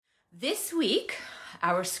This week,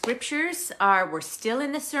 our scriptures we're still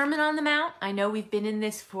in the Sermon on the Mount. I know we've been in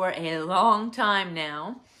this for a long time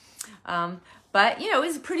now. But, it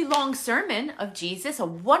was a pretty long sermon of Jesus, a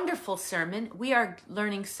wonderful sermon. We are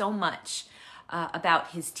learning so much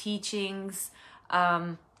about his teachings.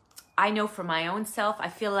 I know for my own self, I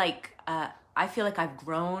feel like I've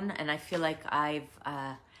grown, and I feel like I've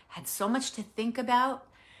had so much to think about,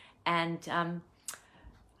 and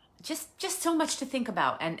just so much to think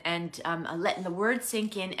about, and letting the word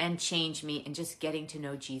sink in and change me, and just getting to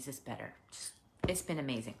know Jesus better. It's been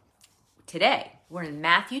amazing. Today, we're in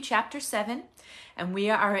Matthew chapter 7, and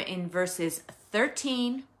we are in verses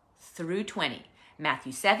 13 through 20.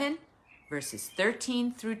 Matthew 7, verses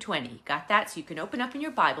 13 through 20. Got that? So you can open up in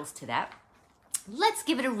your Bibles to that. Let's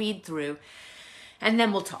give it a read through, and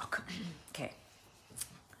then we'll talk. Okay.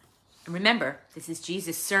 And remember, this is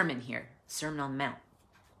Jesus' sermon here, Sermon on the Mount.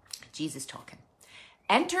 Jesus talking.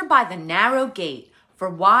 Enter by the narrow gate, for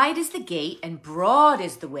wide is the gate and broad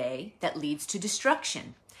is the way that leads to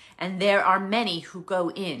destruction, and there are many who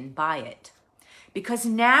go in by it. Because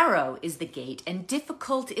narrow is the gate and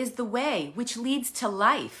difficult is the way which leads to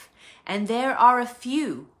life, and there are a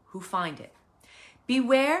few who find it.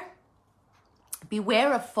 Beware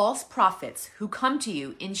of false prophets who come to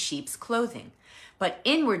you in sheep's clothing, but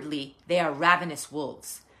inwardly they are ravenous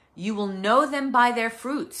wolves. You will know them by their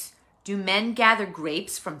fruits. Do men gather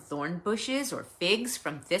grapes from thorn bushes or figs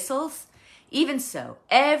from thistles? Even so,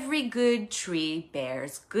 every good tree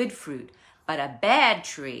bears good fruit, but a bad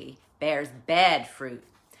tree bears bad fruit.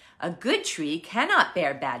 A good tree cannot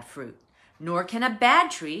bear bad fruit, nor can a bad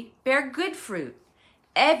tree bear good fruit.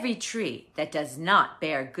 Every tree that does not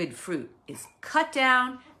bear good fruit is cut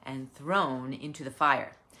down and thrown into the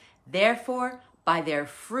fire. Therefore, by their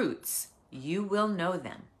fruits you will know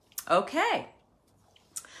them. Okay.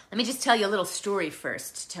 Let me just tell you a little story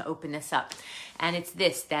first to open this up. And it's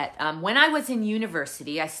this, that when I was in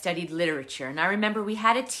university, I studied literature. And I remember we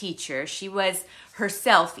had a teacher. She was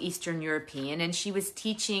herself Eastern European, and she was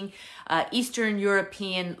teaching Eastern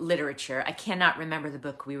European literature. I cannot remember the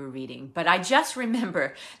book we were reading, but I just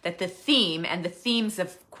remember that the theme and the themes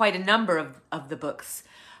of quite a number of the books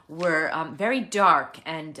were very dark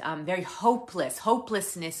and very hopeless.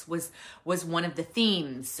 Hopelessness was one of the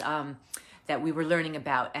themes that we were learning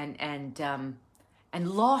about, and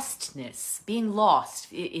lostness, being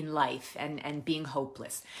lost in life, and being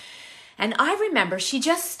hopeless. And I remember she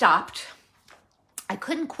just stopped. I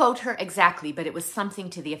couldn't quote her exactly, but it was something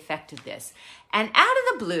to the effect of this. And out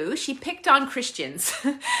of the blue, she picked on Christians.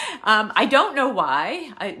 I don't know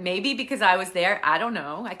why. Maybe because I was there. I don't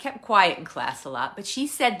know. I kept quiet in class a lot. But she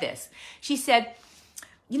said this. She said,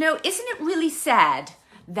 isn't it really sad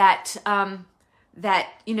that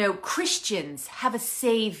Christians have a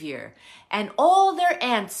savior and all their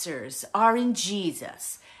answers are in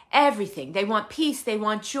Jesus? Everything. They want peace. They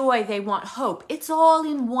want joy. They want hope. It's all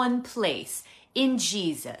in one place, in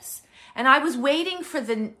Jesus. And I was waiting for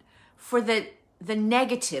the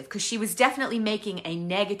negative, because she was definitely making a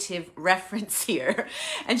negative reference here.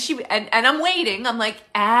 And I'm waiting. I'm like,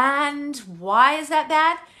 and why is that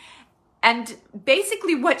bad? And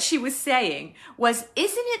basically what she was saying was,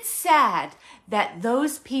 isn't it sad that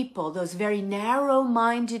those people, those very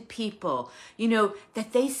narrow-minded people,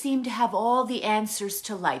 that they seem to have all the answers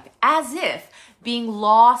to life, as if being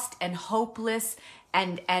lost and hopeless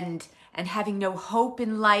and having no hope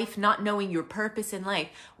in life, not knowing your purpose in life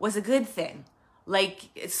was a good thing. Like,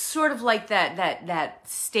 it's sort of like that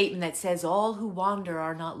statement that says, all who wander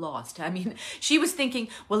are not lost. I mean, she was thinking,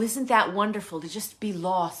 well, isn't that wonderful to just be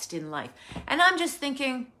lost in life? And I'm just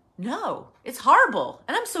thinking, no, it's horrible.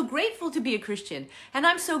 And I'm so grateful to be a Christian. And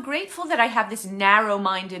I'm so grateful that I have this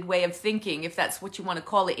narrow-minded way of thinking, if that's what you want to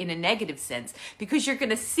call it, in a negative sense. Because you're going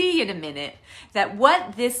to see in a minute that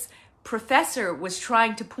what this professor was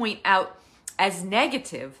trying to point out as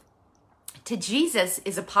negative to Jesus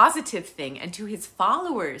is a positive thing, and to his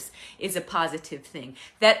followers is a positive thing.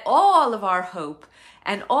 That all of our hope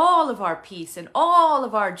and all of our peace and all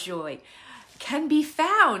of our joy can be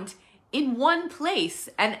found in one place.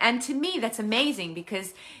 And to me, that's amazing,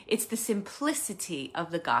 because it's the simplicity of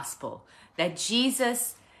the gospel that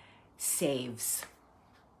Jesus saves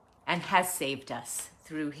and has saved us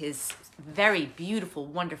through his very beautiful,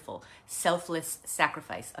 wonderful, selfless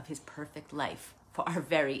sacrifice of his perfect life for our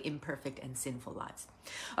very imperfect and sinful lives.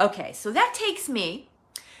 Okay, so that takes me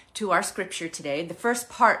to our scripture today, the first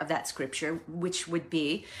part of that scripture, which would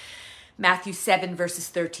be Matthew 7, verses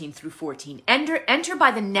 13 through 14. Enter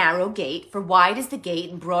by the narrow gate, for wide is the gate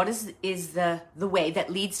and broad is the way that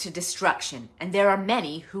leads to destruction, and there are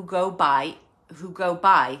many who go by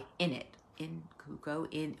in it.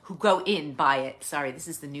 who go in by it. Sorry, this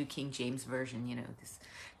is the New King James Version, this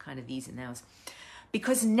kind of these and those.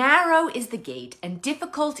 Because narrow is the gate and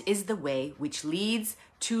difficult is the way which leads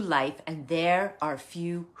to life, and there are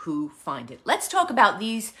few who find it. Let's talk about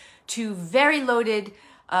these two very loaded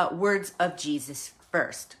words of Jesus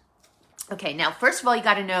first. Okay, now, first of all, you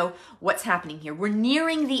got to know what's happening here. We're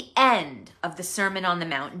nearing the end of the Sermon on the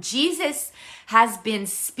Mount. Jesus has been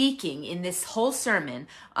speaking in this whole sermon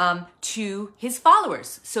to his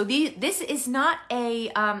followers. So this is not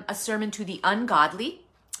a sermon to the ungodly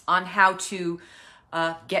on how to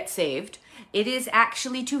get saved. It is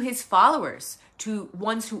actually to his followers, to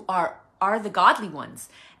ones who are the godly ones.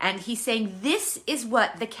 And he's saying, this is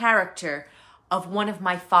what the character of one of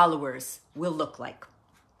my followers will look like.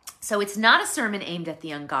 So it's not a sermon aimed at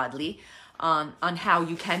the ungodly on how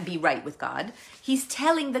you can be right with God. He's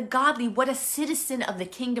telling the godly what a citizen of the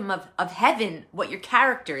kingdom of heaven, what your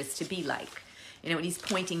character is to be like. And he's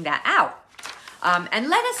pointing that out. And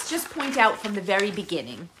let us just point out from the very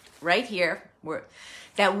beginning, right here,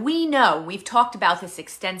 that we know, we've talked about this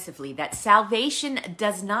extensively, that salvation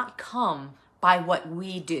does not come by what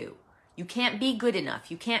we do. You can't be good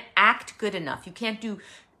enough. You can't act good enough. You can't do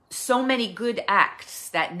so many good acts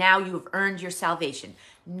that now you have earned your salvation.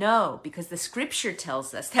 No, because the scripture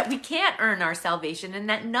tells us that we can't earn our salvation and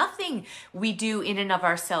that nothing we do in and of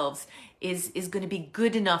ourselves is going to be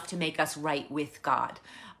good enough to make us right with God.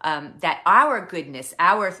 That our goodness,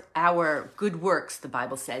 our good works, the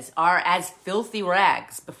Bible says, are as filthy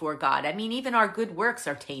rags before God. I mean, even our good works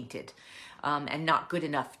are tainted and not good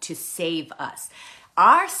enough to save us.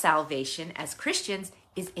 Our salvation as Christians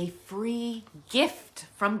is a free gift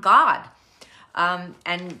from God.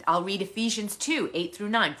 And I'll read Ephesians 2, 8 through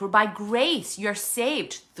 9. For by grace you're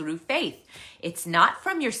saved through faith. It's not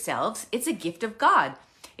from yourselves, it's a gift of God.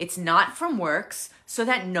 It's not from works, so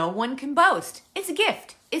that no one can boast. It's a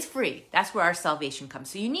gift. It's free. That's where our salvation comes.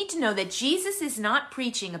 So you need to know that Jesus is not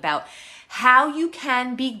preaching about how you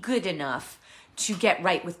can be good enough to get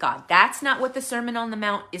right with God. That's not what the Sermon on the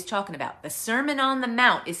Mount is talking about. The Sermon on the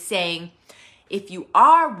Mount is saying, if you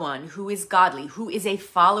are one who is godly, who is a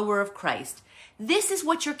follower of Christ, this is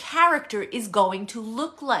what your character is going to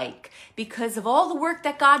look like. Because of all the work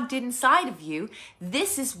that God did inside of you,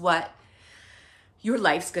 this is what your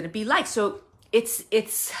life's going to be like. So it's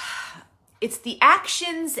the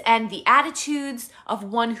actions and the attitudes of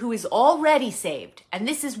one who is already saved. And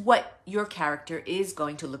this is what your character is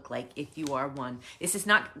going to look like if you are one. This is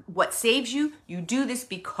not what saves you. You do this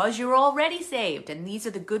because you're already saved. And these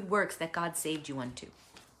are the good works that God saved you unto.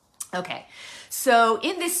 Okay, so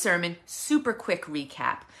in this sermon, super quick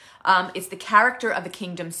recap. It's the character of a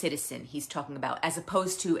kingdom citizen he's talking about, as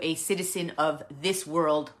opposed to a citizen of this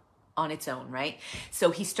world on its own, right?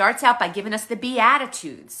 So he starts out by giving us the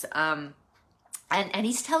Beatitudes. And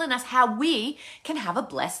he's telling us how we can have a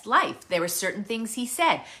blessed life. There are certain things he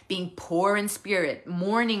said, being poor in spirit,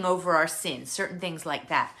 mourning over our sins, certain things like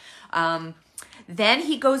that. Then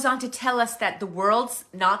he goes on to tell us that the world's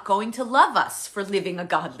not going to love us for living a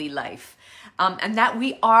godly life, and that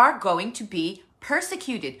we are going to be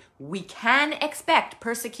persecuted. We can expect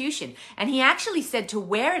persecution. And he actually said to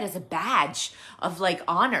wear it as a badge of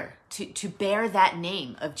honor, to bear that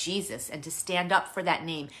name of Jesus and to stand up for that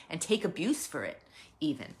name and take abuse for it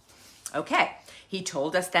even. Okay, he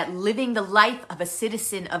told us that living the life of a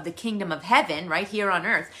citizen of the kingdom of heaven right here on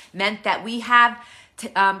earth meant that we have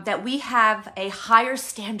a higher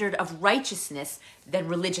standard of righteousness than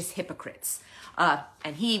religious hypocrites.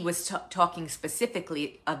 And he was talking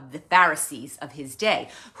specifically of the Pharisees of his day,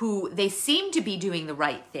 who they seemed to be doing the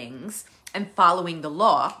right things and following the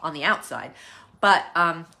law on the outside. But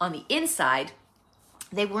on the inside,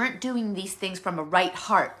 they weren't doing these things from a right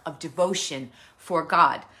heart of devotion for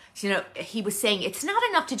God. So, he was saying it's not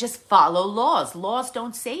enough to just follow laws. Laws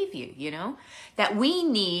don't save you, that we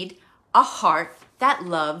need a heart that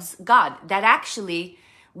loves God, that actually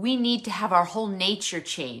we need to have our whole nature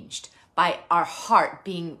changed by our heart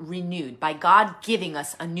being renewed, by God giving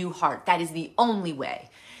us a new heart. That is the only way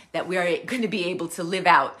that we are going to be able to live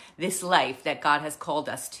out this life that God has called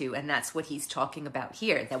us to. And that's what he's talking about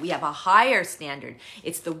here, that we have a higher standard.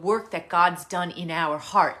 It's the work that God's done in our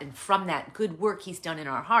heart. And from that good work he's done in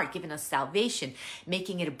our heart, giving us salvation,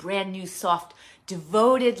 making it a brand new, soft,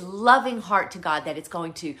 devoted, loving heart to God, that it's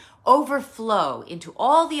going to overflow into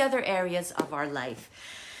all the other areas of our life.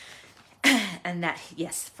 And that,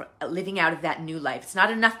 yes, for living out of that new life. It's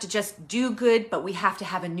not enough to just do good, but we have to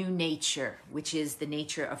have a new nature, which is the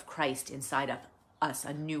nature of Christ inside of us,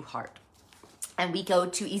 a new heart. And we go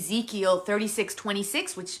to Ezekiel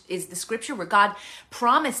 36:26, which is the scripture where God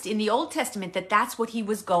promised in the Old Testament that that's what he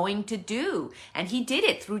was going to do. And he did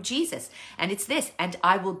it through Jesus. And it's this, and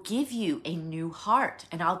I will give you a new heart,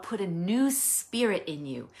 and I'll put a new spirit in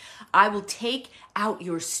you. I will take out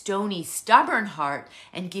your stony, stubborn heart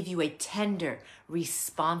and give you a tender,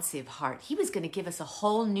 responsive heart. He was going to give us a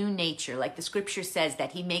whole new nature, like the scripture says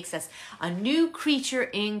that he makes us a new creature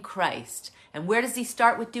in Christ. And where does he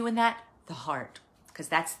start with doing that? The heart, because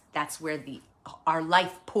that's where our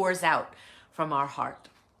life pours out from our heart.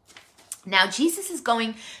 Now, Jesus is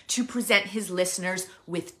going to present his listeners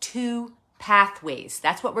with two pathways.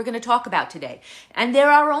 That's what we're going to talk about today. And there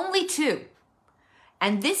are only two.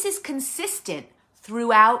 And this is consistent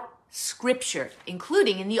throughout Scripture,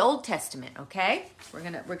 including in the Old Testament, okay? We're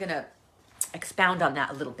going to expound on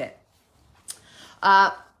that a little bit.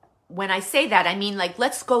 When I say that, I mean, like,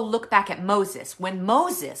 let's go look back at Moses. When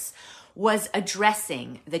Moses was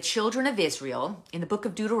addressing the children of Israel in the book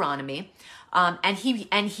of Deuteronomy, and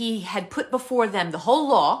he had put before them the whole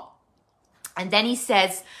law, and then he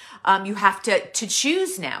says, you have to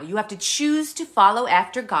choose now. You have to choose to follow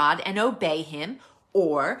after God and obey him,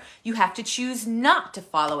 or you have to choose not to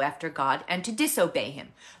follow after God and to disobey him.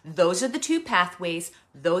 Those are the two pathways.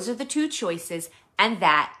 Those are the two choices, and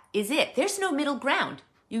that is it. There's no middle ground.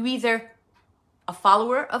 You're either a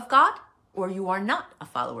follower of God or you are not a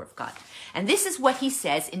follower of God. And this is what he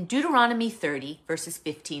says in Deuteronomy 30, verses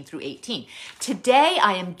 15 through 18. Today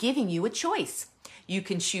I am giving you a choice. You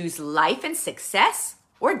can choose life and success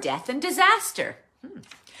or death and disaster.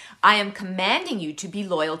 I am commanding you to be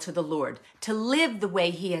loyal to the Lord, to live the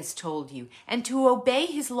way he has told you, and to obey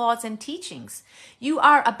his laws and teachings. You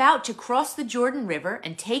are about to cross the Jordan River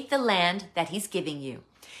and take the land that he's giving you.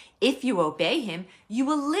 If you obey him, you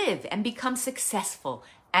will live and become successful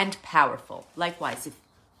and powerful. Likewise, if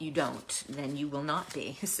you don't, then you will not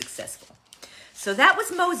be successful. So that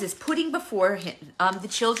was Moses putting before him, the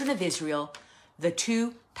children of Israel the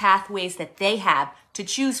two pathways that they have to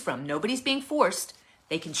choose from. Nobody's being forced.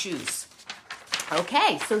 They can choose.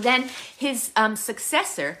 Okay, so then his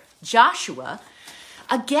successor, Joshua,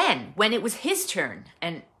 again, when it was his turn,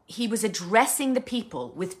 and he was addressing the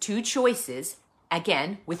people with two choices,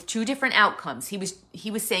 again, with two different outcomes. He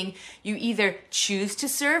was saying, you either choose to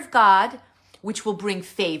serve God, which will bring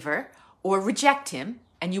favor, or reject him,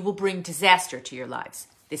 and you will bring disaster to your lives.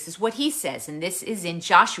 This is what he says, and this is in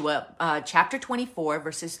Joshua chapter 24,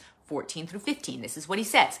 verses 14 through 15. This is what he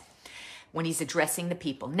says when he's addressing the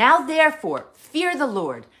people. Now, therefore, fear the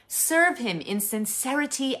Lord, serve him in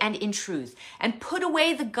sincerity and in truth, and put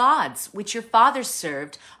away the gods which your fathers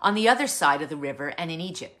served on the other side of the river and in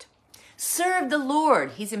Egypt. Serve the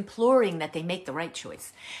Lord. He's imploring that they make the right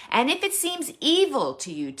choice. And if it seems evil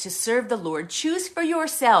to you to serve the Lord, choose for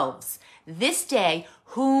yourselves this day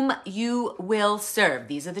whom you will serve.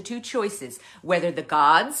 These are the two choices. Whether the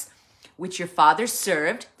gods which your fathers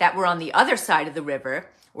served that were on the other side of the river,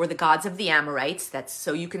 or the gods of the Amorites. That's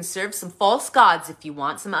so you can serve some false gods if you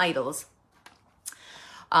want, some idols.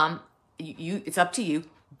 It's up to you.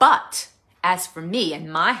 But as for me and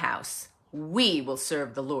my house, we will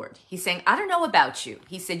serve the Lord. He's saying, I don't know about you.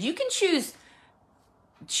 He said, you can choose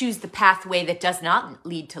the pathway that does not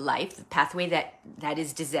lead to life, the pathway that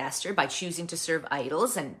is disaster by choosing to serve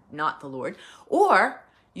idols and not the Lord, or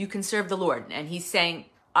you can serve the Lord. And he's saying,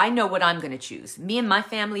 I know what I'm going to choose. Me and my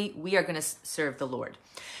family, we are going to serve the Lord.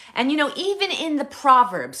 And, even in the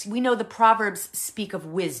Proverbs, we know the Proverbs speak of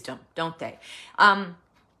wisdom, don't they?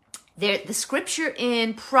 The scripture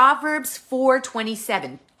in Proverbs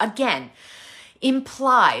 4:27, again,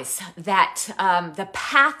 implies that the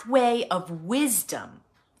pathway of wisdom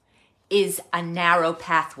is a narrow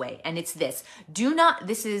pathway. And it's this.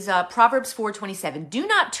 This is Proverbs 4:27. Do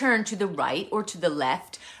not turn to the right or to the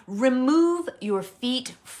left. Remove your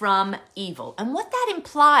feet from evil. And what that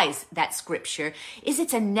implies, that scripture, is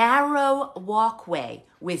it's a narrow walkway,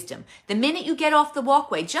 wisdom. The minute you get off the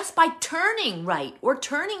walkway, just by turning right or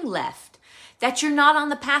turning left, that you're not on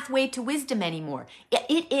the pathway to wisdom anymore.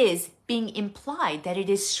 It is being implied that it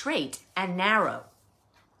is straight and narrow.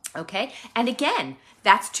 Okay? And again,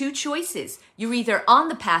 that's two choices. You're either on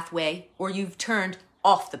the pathway or you've turned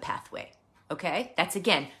off the pathway. Okay? That's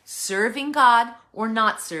again, serving God or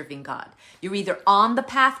not serving God. You're either on the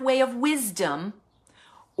pathway of wisdom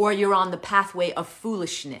or you're on the pathway of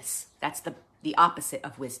foolishness. That's the opposite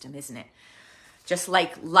of wisdom, isn't it? Just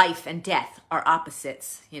like life and death are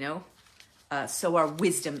opposites, so are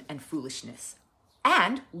wisdom and foolishness.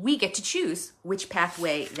 And we get to choose which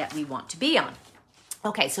pathway that we want to be on.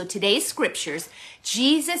 Okay, so today's scriptures,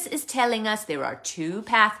 Jesus is telling us there are two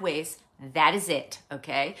pathways That is it,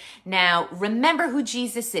 okay? Now, remember who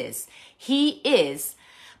Jesus is. He is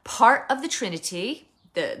part of the Trinity,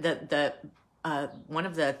 one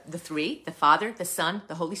of the three, the Father, the Son,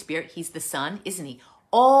 the Holy Spirit. He's the Son, isn't he?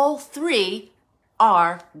 All three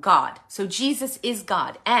are God. So Jesus is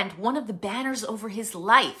God. And one of the banners over his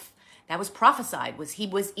life that was prophesied was he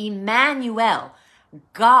was Emmanuel,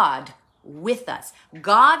 God with us.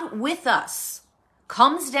 God with us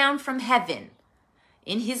comes down from heaven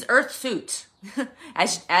in his earth suit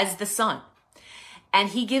as the Son. And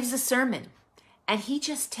he gives a sermon. And he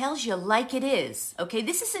just tells you like it is, okay?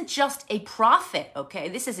 This isn't just a prophet, okay?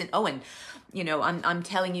 This isn't, I'm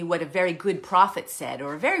telling you what a very good prophet said,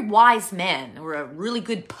 or a very wise man, or a really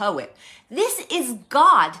good poet. This is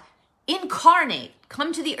God incarnate,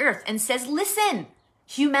 come to the earth and says, listen,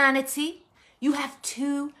 humanity, you have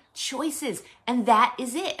two choices, and that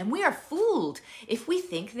is it. And we are fooled if we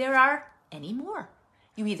think there are any more.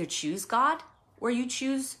 You either choose God or you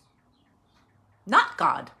choose not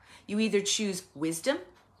God. You either choose wisdom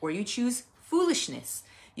or you choose foolishness.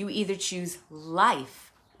 You either choose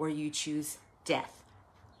life or you choose death.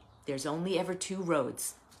 There's only ever two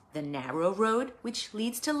roads. The narrow road, which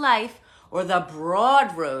leads to life, or the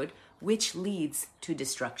broad road, which leads to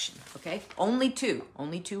destruction. Okay? Only two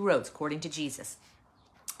roads, according to Jesus.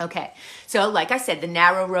 Okay, so like I said, the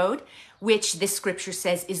narrow road, which this scripture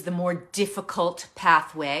says is the more difficult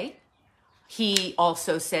pathway. He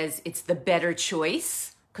also says it's the better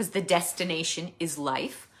choice, because the destination is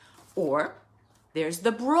life. Or there's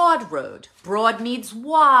the broad road. Broad means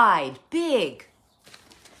wide, big.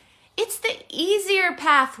 It's the easier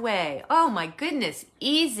pathway. Oh my goodness,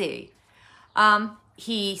 easy.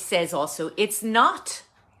 He says also it's not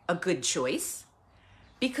a good choice,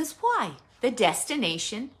 because why? The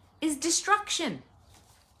destination is destruction.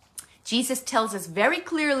 Jesus tells us very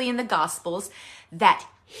clearly in the Gospels that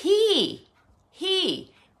he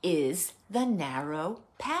is the narrow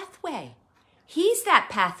pathway. He's that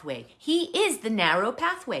pathway. He is the narrow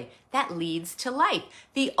pathway that leads to life.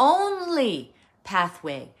 The only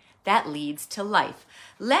pathway that leads to life.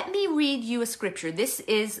 Let me read you a scripture. This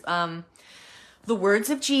is the words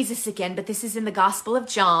of Jesus again, but this is in the Gospel of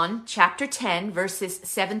John, chapter 10, verses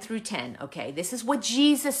 7 through 10. Okay, this is what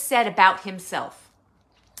Jesus said about himself.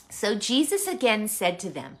 So Jesus again said to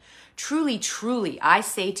them, "Truly, truly, I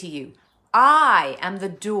say to you, I am the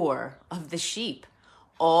door of the sheep.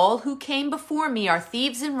 All who came before me are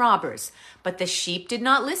thieves and robbers, but the sheep did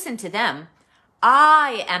not listen to them.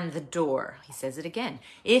 I am the door." He says it again.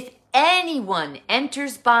 "If anyone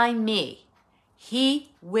enters by me, he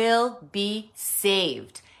will be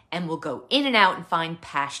saved and will go in and out and find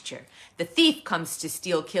pasture. The thief comes to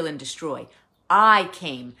steal, kill, and destroy. I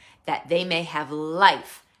came that they may have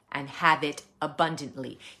life and have it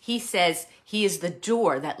abundantly." He says he is the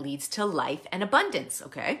door that leads to life and abundance,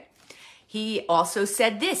 okay? He also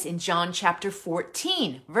said this in John chapter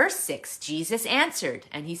 14, verse 6. Jesus answered,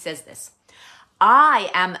 and he says this, "I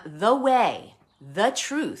am the way, the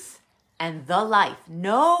truth, and the life.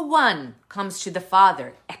 No one comes to the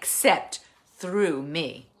Father except through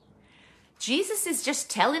me." Jesus is just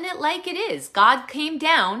telling it like it is. God came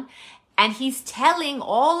down, and he's telling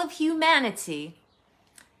all of humanity,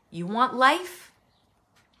 you want life?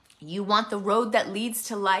 You want the road that leads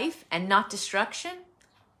to life and not destruction?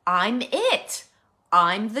 I'm it.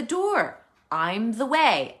 I'm the door. I'm the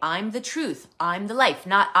way. I'm the truth. I'm the life.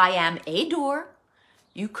 Not I am a door.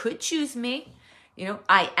 You could choose me.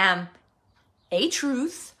 I am a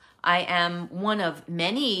truth. I am one of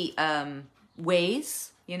many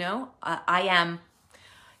ways. I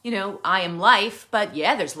am life, but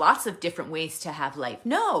yeah, there's lots of different ways to have life.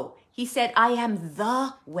 No, he said, I am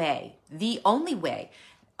the way, the only way.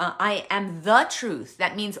 I am the truth.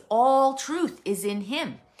 That means all truth is in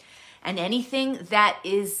him. And anything that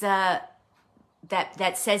is that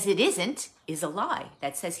says it isn't is a lie.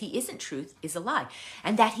 That says he isn't truth is a lie.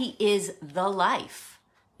 And that he is the life.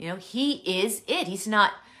 He is it. He's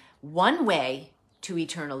not one way to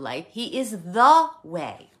eternal life. He is the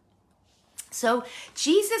way. So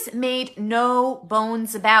Jesus made no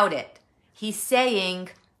bones about it. He's saying,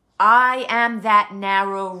 I am that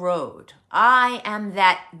narrow road. I am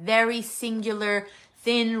that very singular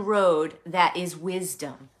thin road that is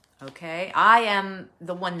wisdom. Okay? I am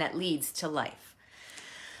the one that leads to life.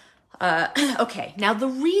 Okay, now the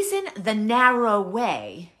reason the narrow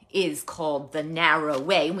way is called the narrow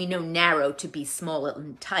way, we know narrow to be small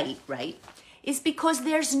and tight, right? Is because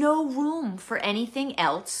there's no room for anything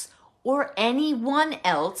else or anyone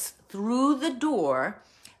else through the door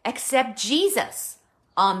except Jesus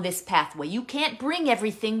on this pathway. You can't bring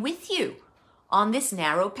everything with you on this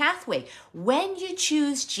narrow pathway. When you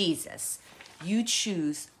choose Jesus, you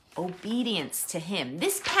choose obedience to him.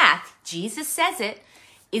 This path, Jesus says it,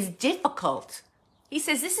 is difficult. He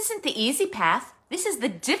says this isn't the easy path. This is the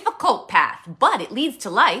difficult path, but it leads to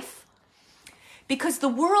life. Because the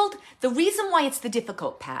reason why it's the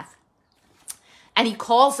difficult path, and he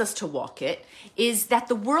calls us to walk it, is that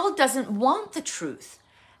the world doesn't want the truth.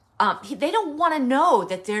 They don't want to know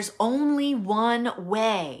that there's only one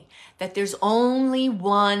way, that there's only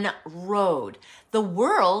one road. The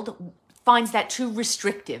world finds that too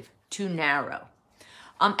restrictive, too narrow.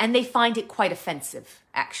 And they find it quite offensive,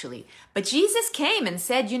 actually. But Jesus came and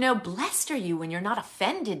said, blessed are you when you're not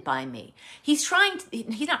offended by me. He's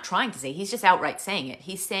not trying to say, he's just outright saying it.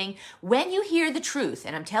 He's saying, when you hear the truth,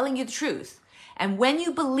 and I'm telling you the truth, and when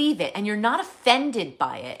you believe it and you're not offended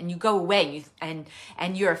by it, and you go away and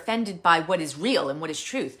you're offended by what is real and what is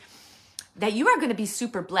truth, that you are going to be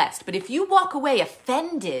super blessed. But if you walk away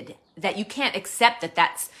offended that you can't accept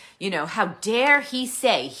that's, how dare he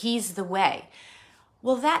say he's the way?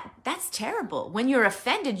 Well, that's terrible. When you're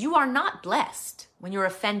offended, you are not blessed when you're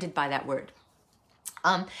offended by that word.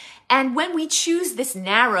 And when we choose this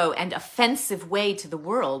narrow and offensive way to the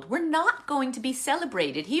world, we're not going to be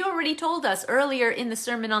celebrated. He already told us earlier in the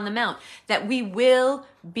Sermon on the Mount that we will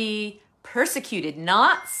be persecuted,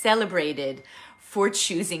 not celebrated for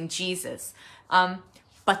choosing Jesus.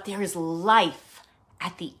 But there is life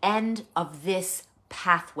at the end of this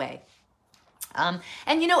pathway. And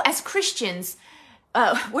as Christians,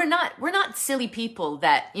 we're not silly people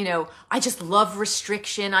that, I just love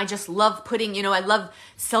restriction. I just love putting, I love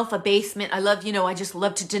self-abasement. I love, I just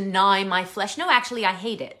love to deny my flesh. No, actually, I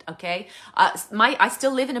hate it. Okay. I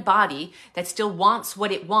still live in a body that still wants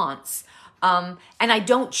what it wants. And I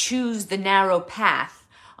don't choose the narrow path,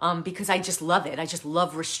 because I just love it. I just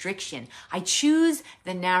love restriction. I choose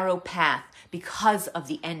the narrow path because of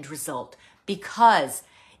the end result, because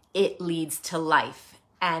it leads to life.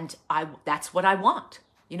 And that's what I want.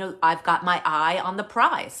 I've got my eye on the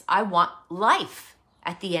prize. I want life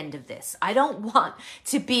at the end of this. I don't want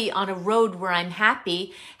to be on a road where I'm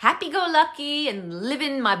happy-go-lucky and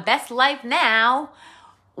living my best life now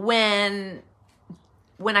when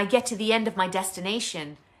I get to the end of my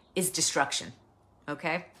destination is destruction.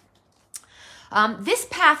 Okay? This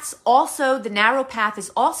path's also, the narrow path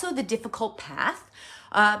is also the difficult path,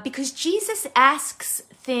 because Jesus asks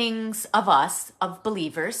things of us, of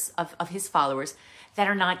believers, of his followers, that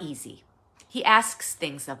are not easy. He asks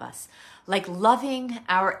things of us, like loving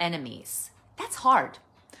our enemies. That's hard.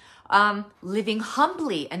 Living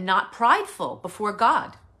humbly and not prideful before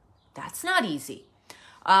God. That's not easy.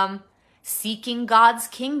 Seeking God's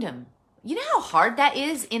kingdom. You know how hard that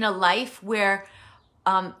is in a life where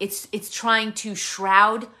it's trying to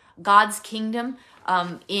shroud God's kingdom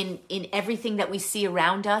in everything that we see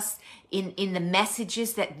around us, in the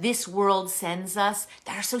messages that this world sends us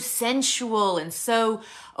that are so sensual and so,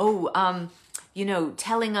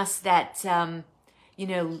 telling us that,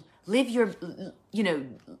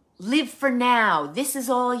 live for now. This is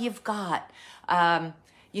all you've got.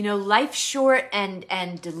 Life's short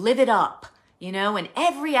and live it up. And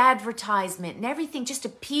every advertisement and everything just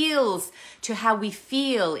appeals to how we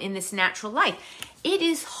feel in this natural life. It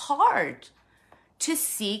is hard to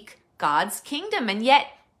seek God's kingdom. And yet,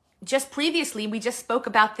 just previously, we just spoke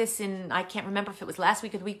about this in, I can't remember if it was last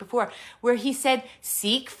week or the week before, where he said,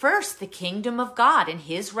 seek first the kingdom of God and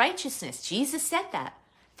his righteousness. Jesus said that.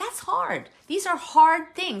 That's hard. These are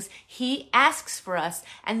hard things he asks for us.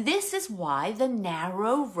 And this is why the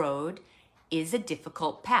narrow road is a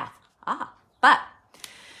difficult path. But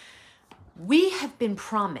we have been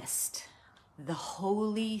promised the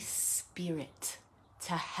Holy Spirit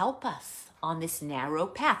to help us on this narrow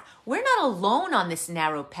path. We're not alone on this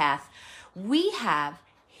narrow path. We have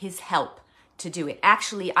his help to do it.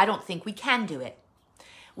 Actually, I don't think we can do it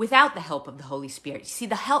without the help of the Holy Spirit. You see,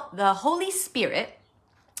 the Holy Spirit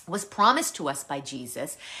was promised to us by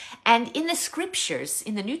Jesus. And in the scriptures,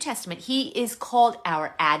 in the New Testament, he is called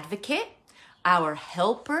our advocate, our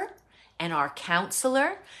helper, and our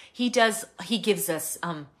counselor. He gives us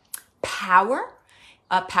power.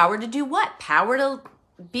 Power to do what? Power to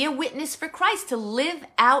be a witness for Christ, to live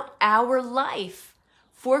out our life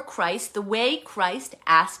for Christ the way Christ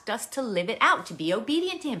asked us to live it out, to be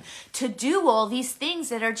obedient to him, to do all these things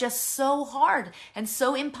that are just so hard and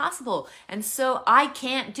so impossible. And so I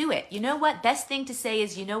can't do it. You know what? Best thing to say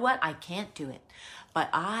is, you know what? I can't do it.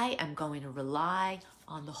 But I am going to rely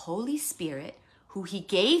on the Holy Spirit, who he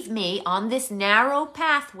gave me on this narrow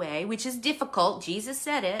pathway, which is difficult. Jesus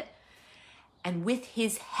said it. And with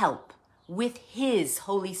his help, with his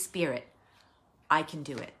Holy Spirit, I can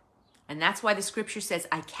do it. And that's why the scripture says,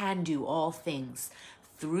 I can do all things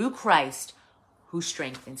through Christ who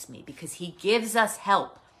strengthens me, because he gives us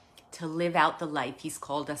help to live out the life he's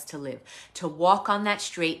called us to live, to walk on that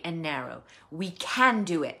straight and narrow. We can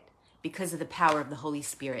do it because of the power of the Holy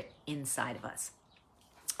Spirit inside of us.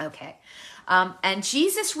 Okay. And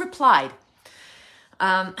Jesus replied,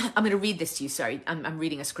 I'm going to read this to you. Sorry, I'm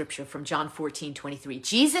reading a scripture from John 14:23.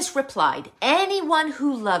 Jesus replied, anyone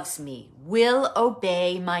who loves me will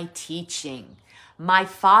obey my teaching. My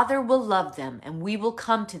Father will love them, and we will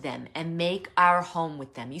come to them and make our home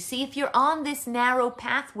with them. You see, if you're on this narrow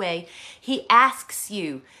pathway, he asks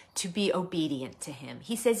you to be obedient to him.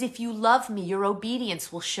 He says, if you love me, your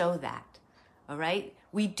obedience will show that. All right?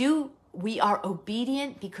 We are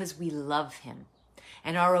obedient because we love him.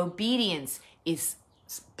 And our obedience is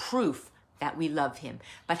proof that we love him.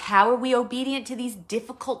 But how are we obedient to these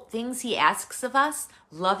difficult things he asks of us?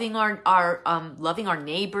 Loving our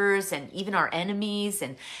neighbors and even our enemies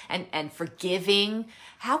and forgiving.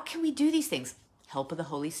 How can we do these things? Help of the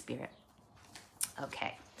Holy Spirit.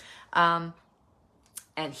 Okay. And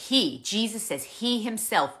Jesus says he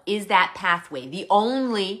himself is that pathway, the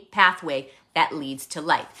only pathway that leads to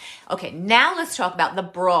life. Okay, now let's talk about the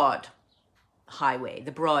broad highway,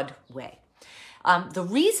 the broad way. The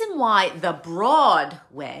reason why the broad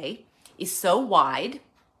way is so wide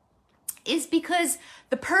is because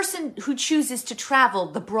the person who chooses to travel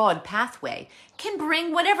the broad pathway can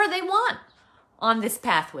bring whatever they want on this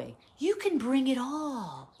pathway. You can bring it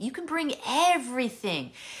all. You can bring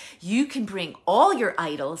everything. You can bring all your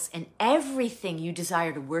idols and everything you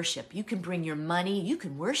desire to worship. You can bring your money. You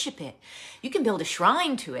can worship it. You can build a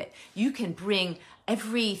shrine to it. You can bring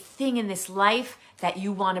everything in this life that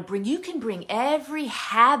you want to bring. You can bring every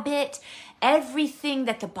habit, everything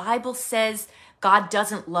that the Bible says God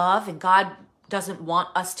doesn't love and God doesn't want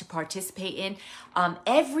us to participate in.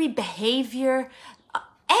 Every behavior,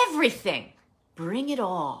 everything. Bring it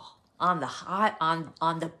all on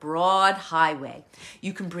the broad highway.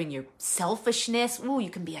 You can bring your selfishness. Ooh, you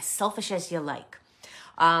can be as selfish as you like.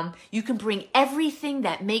 You can bring everything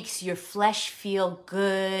that makes your flesh feel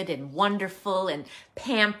good and wonderful and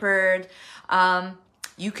pampered.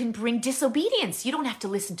 You can bring disobedience. You don't have to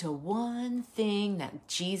listen to one thing that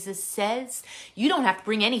Jesus says. You don't have to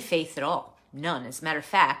bring any faith at all. None. As a matter of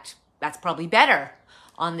fact, that's probably better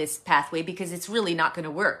on this pathway because it's really not going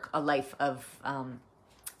to work. A life of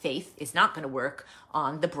faith is not going to work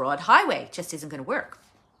on the broad highway. It just isn't going to work.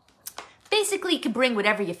 Basically, you can bring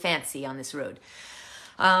whatever you fancy on this road.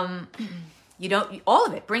 All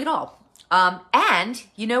of it, bring it all. And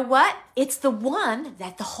you know what? It's the one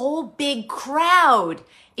that the whole big crowd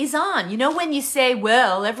is on. You know, when you say,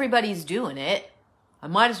 well, everybody's doing it, I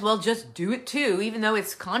might as well just do it too, even though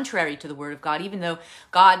it's contrary to the word of God, even though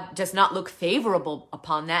God does not look favorable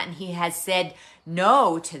upon that. And he has said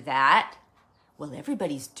no to that. Well,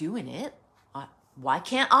 everybody's doing it. Why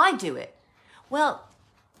can't I do it? Well,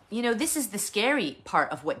 you know, this is the scary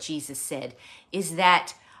part of what Jesus said, is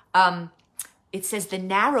that it says the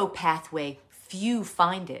narrow pathway, few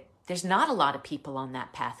find it. There's not a lot of people on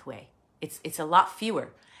that pathway. It's a lot fewer.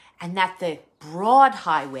 And that the broad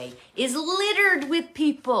highway is littered with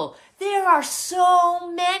people. There are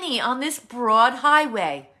so many on this broad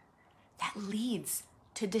highway that leads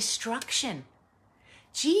to destruction.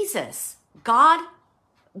 Jesus, God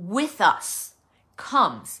with us,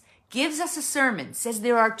 comes, gives us a sermon, says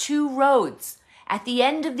there are two roads. At the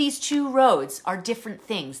end of these two roads are different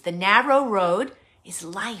things. The narrow road is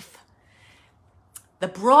life. The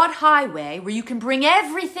broad highway, where you can bring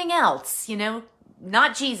everything else, you know,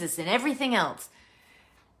 not Jesus and everything else,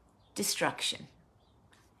 destruction.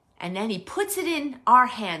 And then he puts it in our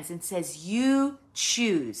hands and says, you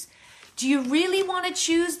choose. Do you really want to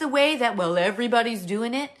choose the way that, well, everybody's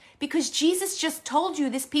doing it? Because Jesus just told you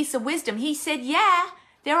this piece of wisdom. He said, yeah,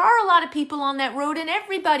 there are a lot of people on that road and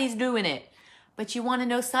everybody's doing it. But you want to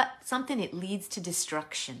know something? It leads to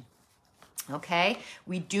destruction. Okay?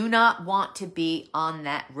 We do not want to be on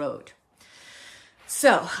that road.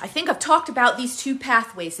 So I think I've talked about these two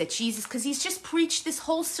pathways that Jesus, because he's just preached this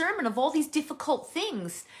whole sermon of all these difficult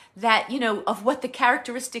things that, you know, of what the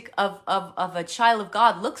characteristic of a child of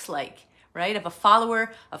God looks like, right? Of a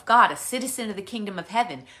follower of God, a citizen of the kingdom of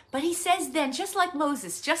heaven. But he says then, just like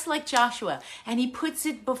Moses, just like Joshua, and he puts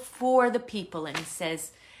it before the people and he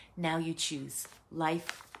says, now you choose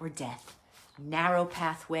life or death. Narrow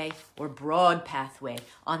pathway or broad pathway.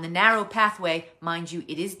 On the narrow pathway, mind you,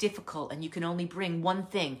 it is difficult and you can only bring one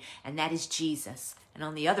thing, and that is Jesus. And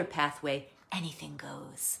on the other pathway, anything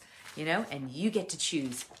goes, you know, and you get to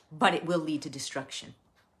choose, but it will lead to destruction.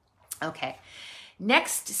 Okay.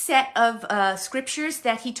 Next set of scriptures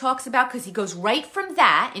that he talks about, because he goes right from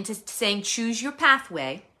that into saying choose your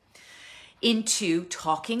pathway, into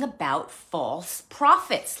talking about false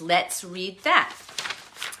prophets. Let's read that.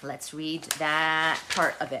 Let's read that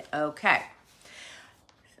part of it. Okay.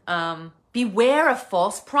 Beware of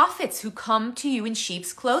false prophets who come to you in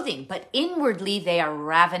sheep's clothing, but inwardly they are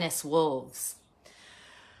ravenous wolves.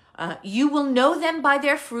 You will know them by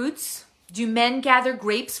their fruits. Do men gather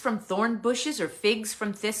grapes from thorn bushes or figs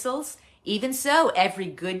from thistles? Even so, every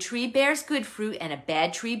good tree bears good fruit, and a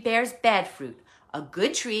bad tree bears bad fruit. A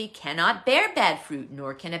good tree cannot bear bad fruit,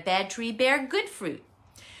 nor can a bad tree bear good fruit.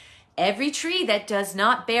 Every tree that does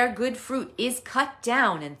not bear good fruit is cut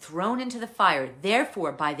down and thrown into the fire.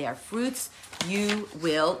 Therefore, by their fruits you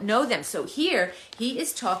will know them. So here he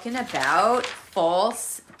is talking about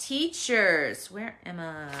false teachers. Where am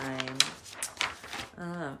I?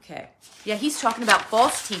 Okay. Yeah, he's talking about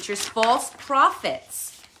false teachers, false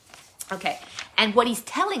prophets. Okay. And what he's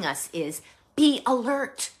telling us is be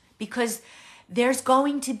alert, because there's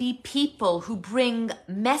going to be people who bring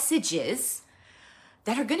messages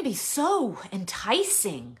that are going to be so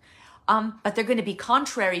enticing, but they're going to be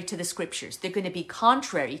contrary to the scriptures. They're going to be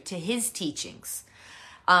contrary to his teachings.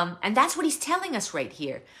 And that's what he's telling us right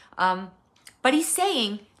here. But he's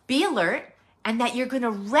saying, be alert, and that you're going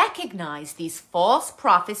to recognize these false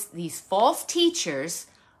prophets, these false teachers,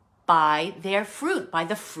 by their fruit, by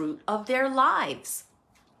the fruit of their lives.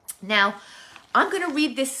 Now, I'm going to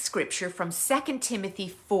read this scripture from 2 Timothy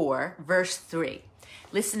 4, verse 3.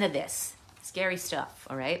 Listen to this. Scary stuff,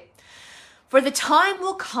 all right? For the time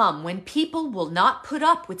will come when people will not put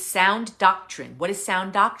up with sound doctrine. What is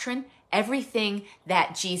sound doctrine? Everything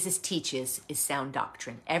that Jesus teaches is sound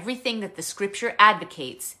doctrine. Everything that the scripture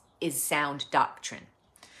advocates is sound doctrine.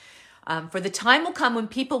 For the time will come when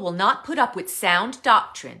people will not put up with sound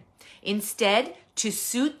doctrine. Instead, to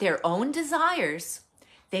suit their own desires,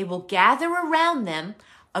 they will gather around them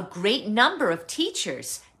a great number of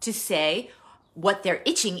teachers to say what their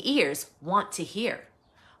itching ears want to hear.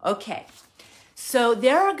 Okay, so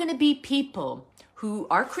there are going to be people who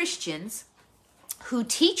are Christians, who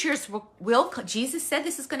teachers will Jesus said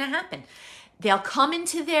this is going to happen. They'll come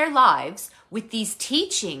into their lives with these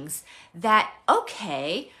teachings that,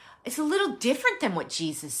 okay, it's a little different than what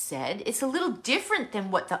Jesus said. It's a little different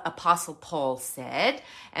than what the Apostle Paul said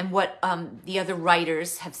and what the other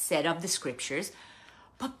writers have said of the scriptures.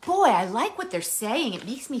 But boy, I like what they're saying. It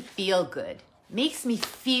makes me feel good. It makes me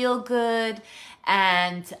feel good,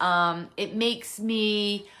 and it makes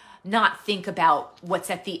me not think about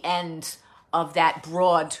what's at the end of that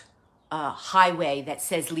broad highway that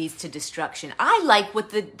says leads to destruction. I like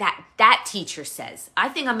what that teacher says. I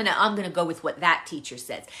think I'm gonna go with what that teacher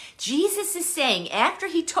says. Jesus is saying, after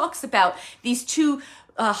he talks about these two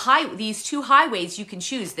highways you can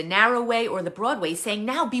choose, the narrow way or the broad way, he's saying,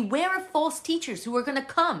 now beware of false teachers who are going to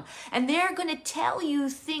come, and they're going to tell you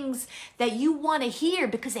things that you want to hear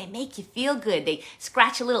because they make you feel good. They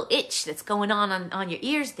scratch a little itch that's going on your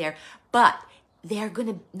ears there, but they're going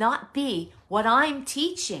to not be what I'm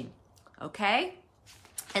teaching. Okay?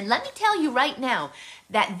 And let me tell you right now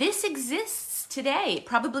that this exists today. It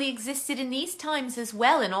probably existed in these times as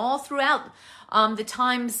well, and all throughout the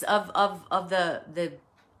times of the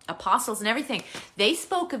apostles and everything. They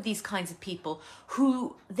spoke of these kinds of people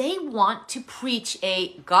who they want to preach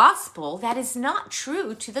a gospel that is not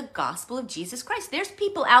true to the gospel of Jesus Christ. There's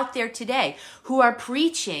people out there today who are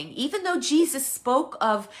preaching, even though Jesus spoke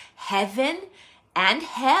of heaven and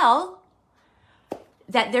hell,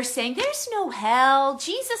 that they're saying, there's no hell.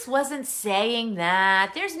 Jesus wasn't saying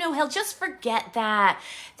that. There's no hell. Just forget that.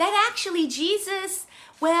 That actually Jesus,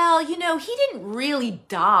 well, he didn't really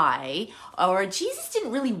die, or Jesus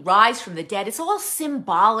didn't really rise from the dead. It's all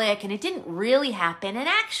symbolic, and it didn't really happen. And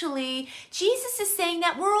actually, Jesus is saying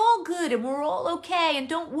that we're all good, and we're all okay, and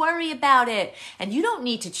don't worry about it. And you don't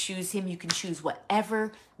need to choose him. You can choose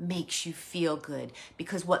whatever makes you feel good,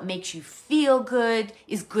 because what makes you feel good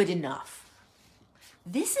is good enough.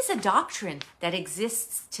 This is a doctrine that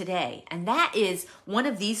exists today, and that is one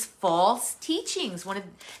of these false teachings.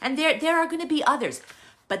 And there are going to be others,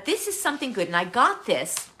 but this is something good. And I got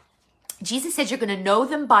this. Jesus said you're going to know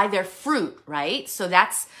them by their fruit, right? So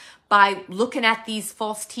that's by looking at these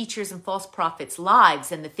false teachers and false prophets'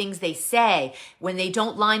 lives and the things they say when they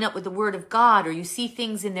don't line up with the Word of God, or you see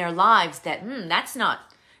things in their lives that that's not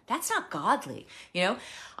godly.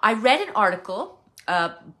 I read an article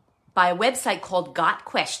by a website called Got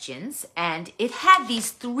Questions, and it had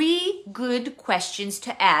these 3 good questions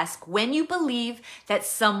to ask when you believe that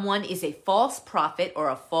someone is a false prophet or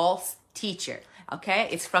a false teacher. Okay,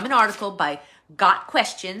 it's from an article by Got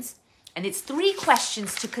Questions, And it's 3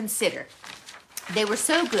 questions to consider. They were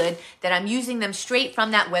so good that I'm using them straight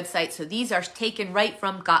from that website. So these are taken right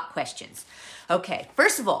from Got Questions. Okay,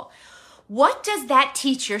 first of all, what does that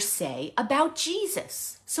teacher say about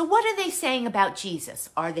Jesus? So what are they saying about Jesus?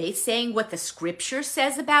 Are they saying what the scripture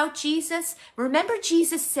says about Jesus? Remember,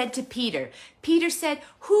 Jesus said to Peter said,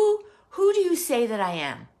 who do you say that I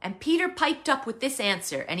am? And Peter piped up with this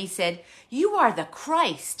answer, and he said, you are the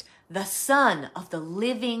Christ, the Son of the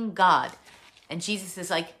living God. And Jesus is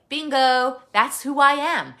like, bingo, that's who I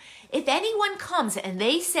am. If anyone comes and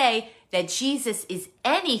they say that Jesus is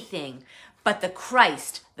anything but the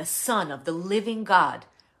Christ, the Son of the living God,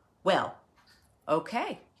 well,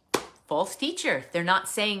 okay, false teacher. If they're not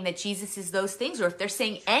saying that Jesus is those things, or if they're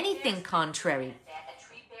saying anything contrary.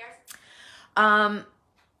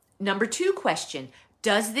 Number 2 question,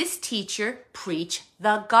 does this teacher preach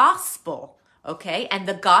the gospel? Okay, and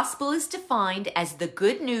the gospel is defined as the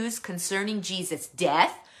good news concerning Jesus'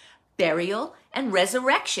 death, burial, and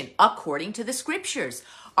resurrection according to the scriptures.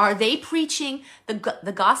 Are they preaching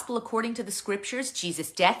the gospel according to the scriptures,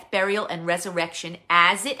 Jesus' death, burial, and resurrection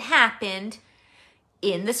as it happened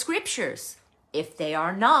in the scriptures? If they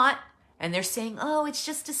are not, and they're saying, oh, it's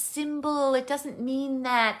just a symbol, it doesn't mean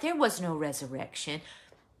that, there was no resurrection.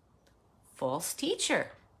 False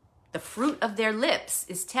teacher. The fruit of their lips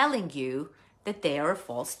is telling you that they are a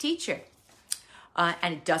false teacher.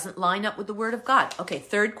 And it doesn't line up with the word of God. Okay,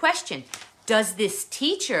 3rd question. Does this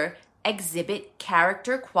teacher exhibit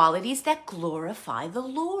character qualities that glorify the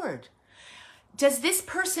Lord? Does this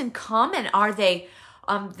person come and are they,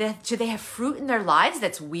 do they have fruit in their lives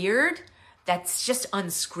that's weird? That's just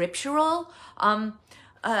unscriptural?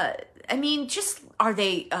 Just are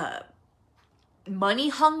they money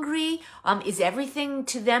hungry? Is everything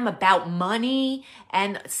to them about money?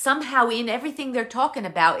 And somehow in everything they're talking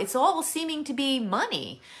about, it's all seeming to be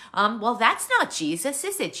money. Well, that's not Jesus,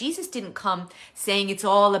 is it? Jesus didn't come saying it's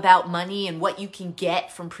all about money and what you can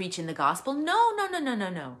get from preaching the gospel. No.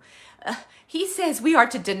 He says we are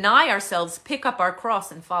to deny ourselves, pick up our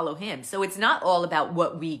cross, and follow him. So it's not all about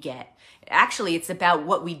what we get. Actually, it's about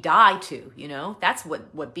what we die to, That's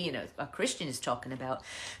what being a Christian is talking about.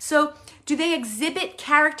 So do they exhibit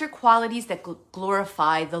character qualities that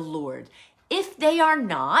glorify the Lord? If they are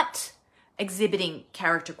not exhibiting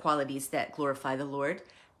character qualities that glorify the Lord,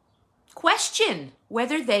 question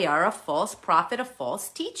whether they are a false prophet, a false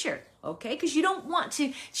teacher, okay? Because you don't want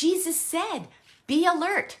to, Jesus said, be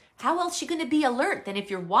alert. How else are you going to be alert than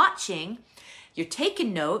if you're watching, you're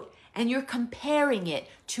taking note, and you're comparing it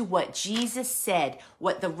to what Jesus said,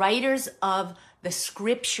 what the writers of the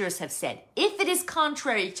scriptures have said. If it is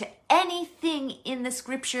contrary to anything in the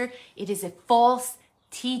scripture, it is a false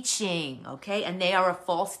teaching, okay? And they are a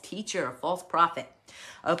false teacher, a false prophet.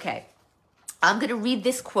 Okay, I'm going to read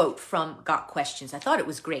this quote from Got Questions. I thought it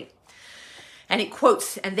was great. And it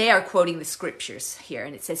quotes, and they are quoting the scriptures here.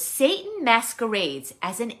 And it says, Satan masquerades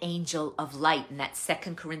as an angel of light. And that's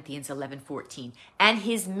 2 Corinthians 11:14. And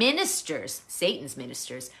his ministers, Satan's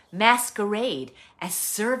ministers, masquerade as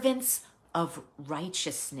servants of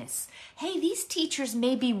righteousness. Hey, these teachers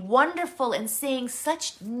may be wonderful and saying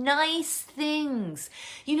such nice things.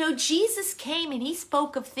 Jesus came and he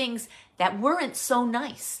spoke of things that weren't so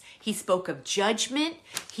nice. He spoke of judgment.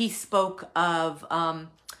 He spoke of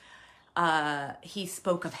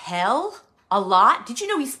hell a lot. Did you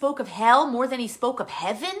know he spoke of hell more than he spoke of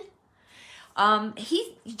heaven?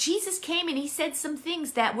 Jesus came and he said some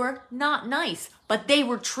things that were not nice, but they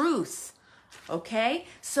were truth. Okay?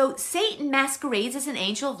 So Satan masquerades as an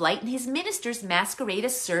angel of light and his ministers masquerade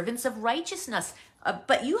as servants of righteousness.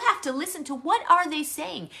 But you have to listen to what are they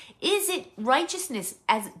saying? Is it righteousness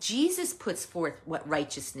as Jesus puts forth what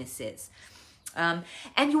righteousness is? And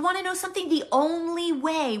you want to know something? The only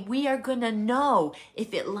way we are going to know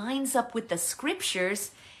if it lines up with the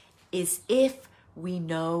scriptures is if we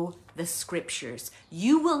know the scriptures.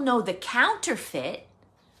 You will know the counterfeit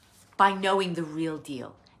by knowing the real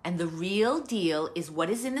deal. And the real deal is what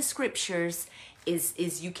is in the scriptures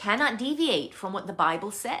is you cannot deviate from what the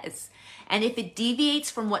Bible says. And if it deviates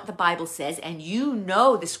from what the Bible says and you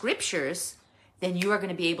know the scriptures, then you are going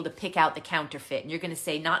to be able to pick out the counterfeit. And you're going to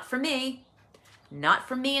say, not for me. Not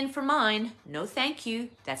for me and for mine. No, thank you.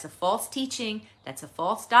 That's a false teaching. That's a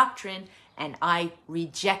false doctrine. And I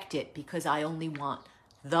reject it because I only want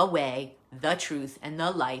the way, the truth, and the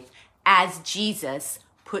life as Jesus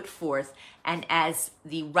put forth and as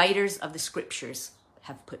the writers of the scriptures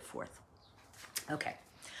have put forth. Okay.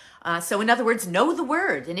 So in other words, know the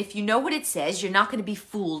word. And if you know what it says, you're not going to be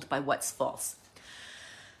fooled by what's false.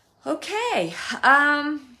 Okay.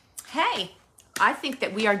 Hey. I think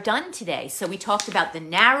that we are done today. So we talked about the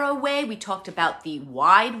narrow way. We talked about the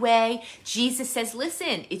wide way. Jesus says,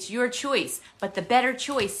 listen, it's your choice, but the better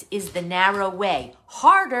choice is the narrow way.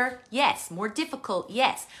 Harder, yes. More difficult,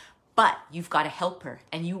 yes. But you've got a helper,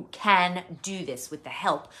 and you can do this with the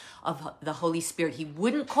help of the Holy Spirit. He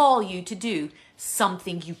wouldn't call you to do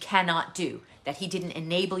something you cannot do, that he didn't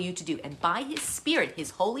enable you to do. And by his Spirit,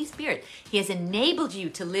 his Holy Spirit, he has enabled you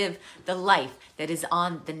to live the life that is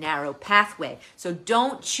on the narrow pathway. So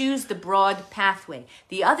don't choose the broad pathway.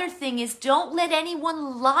 The other thing is, don't let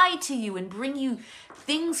anyone lie to you and bring you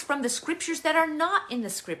things from the scriptures that are not in the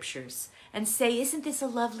scriptures. And say, isn't this a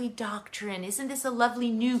lovely doctrine? Isn't this a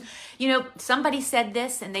lovely new, somebody said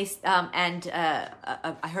this, and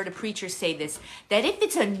I heard a preacher say this, that if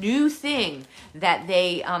it's a new thing that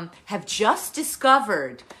they have just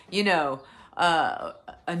discovered, a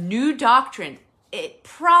new doctrine, it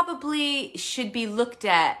probably should be looked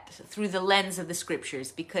at through the lens of the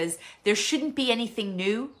scriptures, because there shouldn't be anything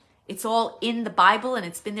new. It's all in the Bible, and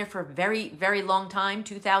it's been there for a very, very long time,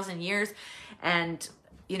 2,000 years, and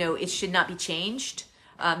it should not be changed.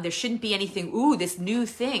 There shouldn't be anything, this new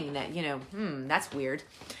thing that, that's weird.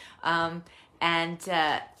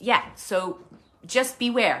 So just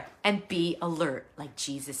beware and be alert, like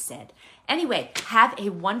Jesus said. Anyway, have a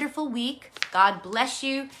wonderful week. God bless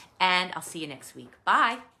you, and I'll see you next week.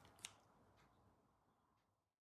 Bye.